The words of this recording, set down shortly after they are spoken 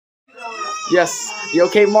Yes. You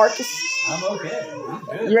okay, Marcus? I'm okay. I'm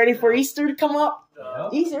good. You ready for Easter to come up?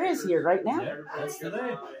 Yep. Easter is here right now. Yep, that's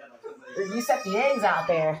today. You set the eggs out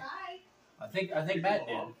there. I think Matt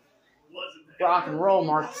did. Rock and roll,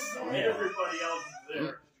 Marcus.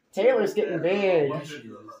 Yeah. Taylor's getting big. Yes, she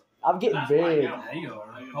is. I'm getting big. There you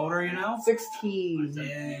are. How old are you now? 16.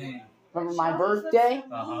 Dang. Remember my birthday?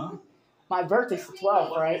 Uh-huh. My birthday's the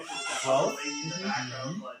 12th, right? 12?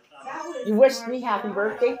 You wished me happy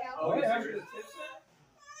birthday? Oh, yeah.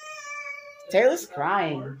 Taylor's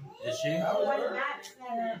crying. Is she?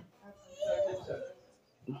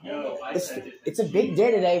 It's a big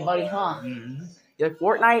day today, buddy, huh? Mm-hmm. You like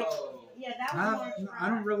Fortnite? I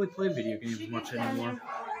don't really play video games much anymore.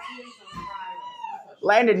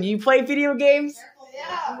 Landon, do you play video games?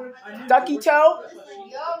 Ducky Toe?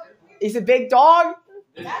 He's a big dog?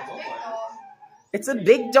 It's a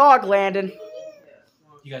big dog, Landon.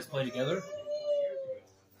 You guys play together?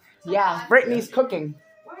 Yeah, Brittany's cooking.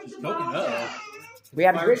 She's cooking. Uh-oh. We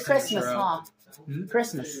had a great Christmas, huh? Hmm?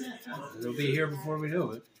 Christmas. It'll be here before we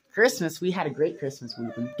know it. Christmas, we had a great Christmas. We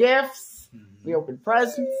opened gifts. We opened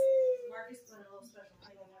presents.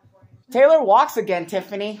 Taylor walks again,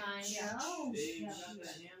 Tiffany.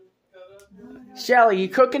 Shelly, you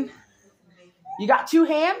cooking? You got 2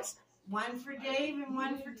 hams? One for Dave and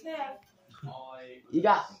one for Tiff. You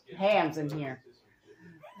got hams in here.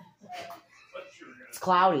 It's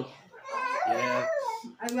cloudy. Yeah.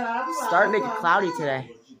 Starting to get cloudy today.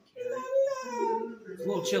 It's a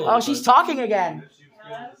little chilly. Oh, she's talking again.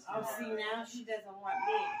 Oh, see, now she doesn't want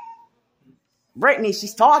me. Brittany,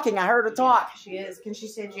 she's talking. I heard her talk. She is. Can she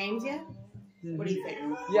say James yet? What do you think?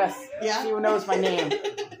 Yes. Yeah? She knows my name.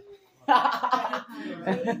 I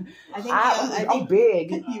I'm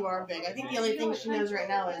big. You are big. I think the only thing she knows right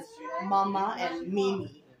now is Mama and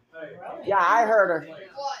Mimi. Yeah, I heard her.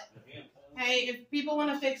 Hey, if people want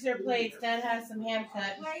to fix their plates, Dad has some ham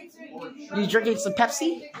cut. You drinking some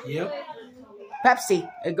Pepsi? Yep. Pepsi.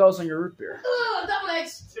 It goes on your root beer. Oh, double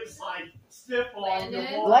eggs.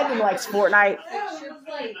 Landon likes Fortnite. Fix your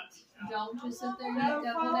plate. Don't just sit there and eat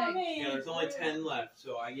double eggs. Yeah, there's only 10 left,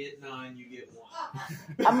 so I get 9, you get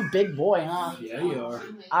 1. I'm a big boy, huh? Yeah, you are.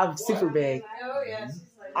 I'm super big. Oh, yes.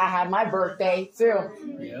 I had my birthday, too.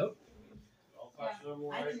 Yep.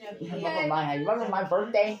 You remember my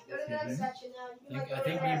birthday? I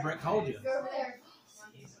think me and Brett called you.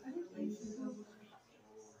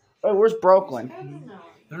 Oh, where's Brooklyn?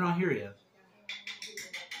 They're not here yet.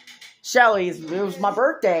 Shelly, it was my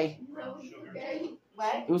birthday.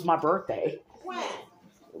 What? It was my birthday. When?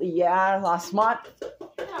 Yeah, last month. No,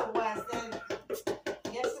 it wasn't.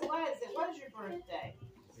 Yes, it was. It was your birthday.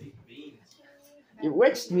 You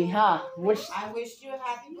wished me, huh? I wished you a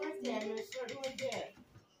happy birthday. I most certainly did.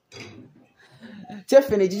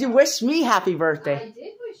 Tiffany, did you wish me happy I birthday?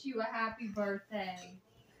 did wish you a happy birthday.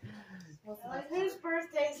 Whose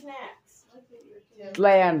birthday's next?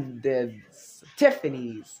 Landon's.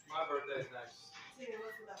 Tiffany's. My birthday's next.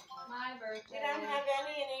 My birthday. You don't have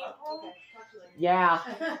any in April? Yeah.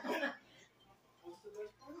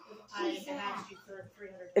 I asked you for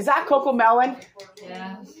 300. Is that Coco Melon?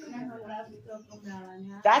 Yeah.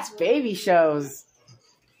 That's baby shows.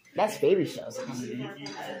 That's baby shows.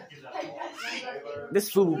 This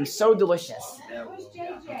food will be so delicious. I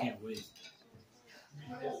can't wait.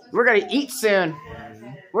 We're gonna eat soon.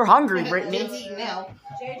 We're hungry, Brittany. eating now.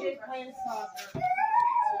 JJ's playing soccer.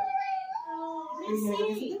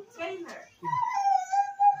 Missy, Taylor.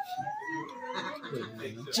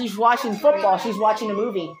 She's watching football. She's watching a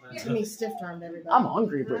movie. Timmy stiff-armed everybody. I'm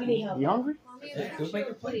hungry, Brittany. You hungry? Go make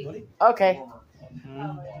your plate, buddy. Okay.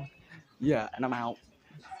 Yeah, and I'm out.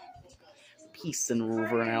 Peace, and we're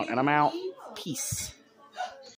over and out, and I'm out. Peace.